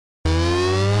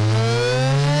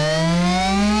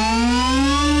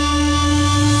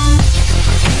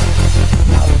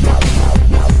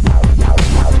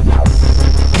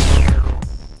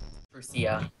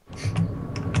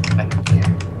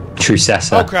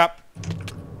Trucessa. Oh crap.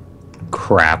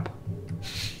 Crap.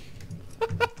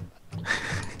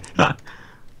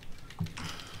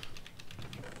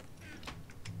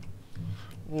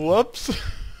 Whoops.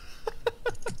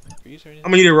 I'm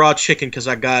gonna eat a raw chicken because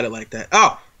I got it like that.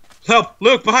 Oh! Help!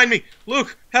 Luke, behind me!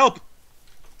 Luke, help!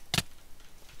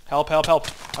 Help, help, help.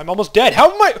 I'm almost dead.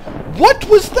 How am I... What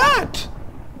was that?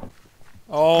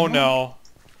 Oh no.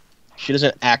 She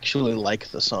doesn't actually like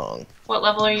the song. What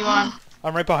level are you on?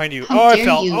 I'm right behind you. How Oh, I dare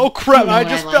fell. you. Oh crap, You know I what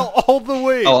just I fell like. all the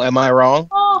way. Oh, am I wrong?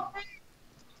 Oh,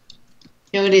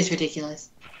 No, it is ridiculous.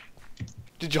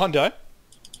 Did John die?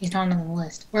 He's not on the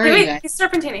list. Where are wait, you wait, guys? he's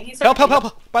serpentining. He's Help, help, serpentining.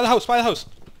 help. By the house, by the house.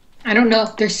 I don't know.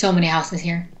 There's so many houses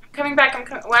here. I'm coming back.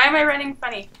 Why am I running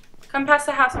funny? Come past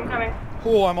the house. I'm coming.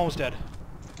 Oh, I'm almost dead.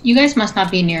 You guys must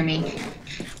not be near me.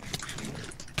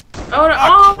 Oh no!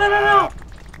 Ah, Oh no! No! No!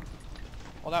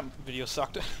 Well, that video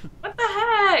sucked. What the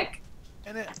heck?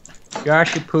 And it...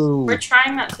 Goshy poo. We're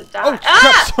trying not to die. Oh crap,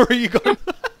 Ah! sorry, you got... That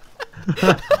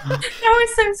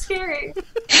was so scary.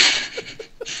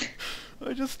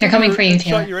 I just They're coming for you, shot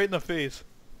Taylor. you right in the face.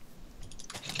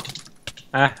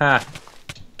 Aha.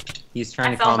 He's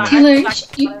trying I to calm fell me. Taylor,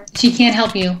 back. she can't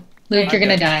help you. Luke, you're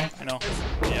gonna die. I know.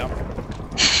 Yeah.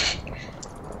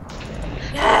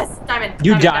 Yes, diamond.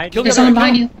 You diamond, died? Kill There's the other someone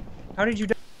guy, behind kill you. him. How did you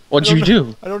die? What'd I you don't do?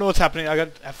 know- I don't know what's happening. I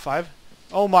got F5.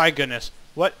 Oh my goodness.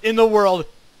 What in the world?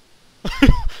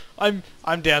 I'm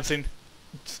dancing.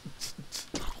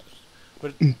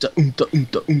 But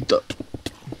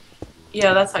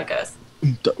Yeah, that's how it goes.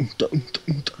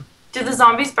 Did the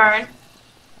zombies burn?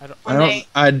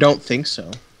 I don't think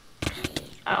so.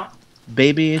 Oh.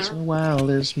 Baby, it's the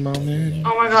wildest moment.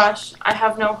 Oh my gosh, I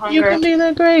have no hunger. You can be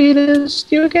the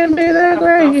greatest. You can be the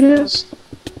greatest.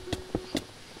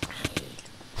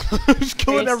 Just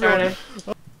killing Great everyone.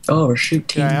 starter. Oh, we're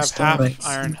shooting Yeah, I have half starlights.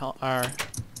 iron.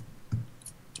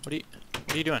 What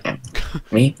are you doing?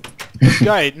 Me? There's a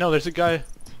guy. No, there's a guy.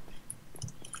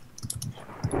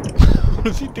 What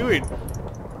is he doing?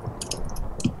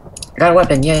 Got a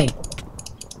weapon, yay!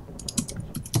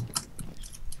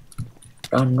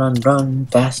 Run, run, run,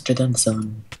 faster than the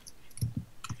sun.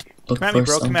 Look Come at me, for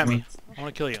bro. Come at me. someone. I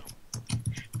want to kill you.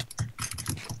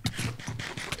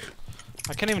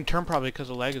 I can't even turn probably because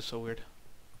the lag is so weird.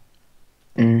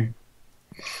 Mm.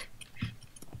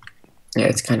 Yeah,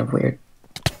 it's kind of weird.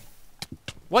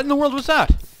 What in the world was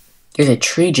that? There's a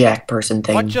tree jack person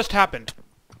thing. What just happened?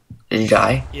 Did you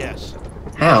die? Yes.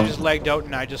 How? I just lagged out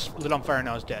and I just lit on fire and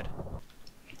I was dead.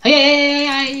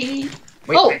 Hey.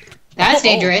 Wait, Oh, that's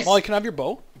dangerous. Molly, can I have your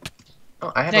bow?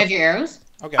 oh, I have, Can I have your arrows?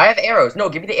 Okay. I have arrows. No,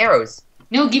 give me the arrows.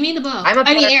 No, give me the bow. I'm a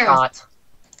I need better arrows. shot.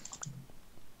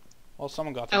 Well,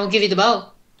 someone got I them. will give you the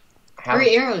bow. How?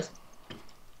 Hurry, arrows.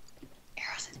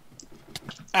 Arrows.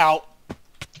 Ow.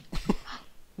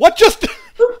 What just...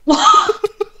 What?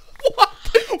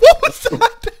 What was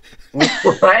that?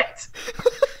 What?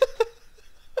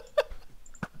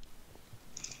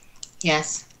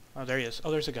 Yes. Oh, there he is.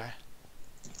 Oh, there's a guy.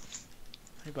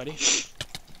 Hey, buddy.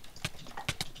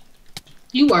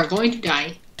 You are going to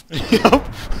die. Yup.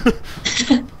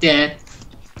 Dead.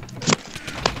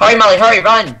 Hurry, Molly, hurry,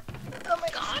 run! Oh my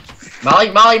god.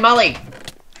 Molly!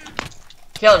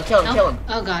 Kill him, kill him.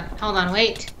 Oh god. Hold on,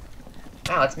 wait.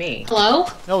 Wow, it's me. Hello?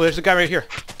 No, there's a guy right here.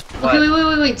 What?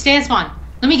 Okay, wait. Stay on spawn.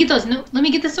 Let me get those. No, let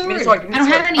me get the sword. Give me the sword, give me I don't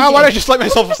the have sword. anything. Oh, why did I just light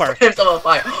myself on fire? Himself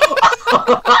on fire.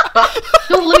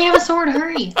 No, let me have a sword.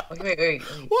 Hurry. Okay, wait.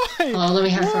 Why? Hello, let me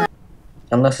have a sword.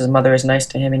 Unless his mother is nice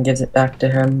to him and gives it back to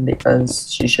him because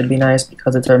she should be nice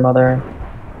because it's her mother.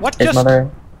 What His just...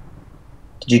 mother.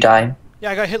 Did you die?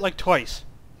 Yeah, I got hit like twice.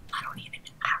 I don't even know.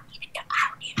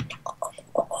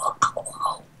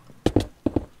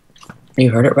 You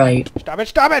heard it right. Stop it!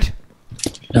 Stop it!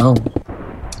 No.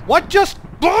 What just...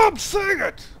 Bob, sing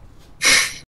it!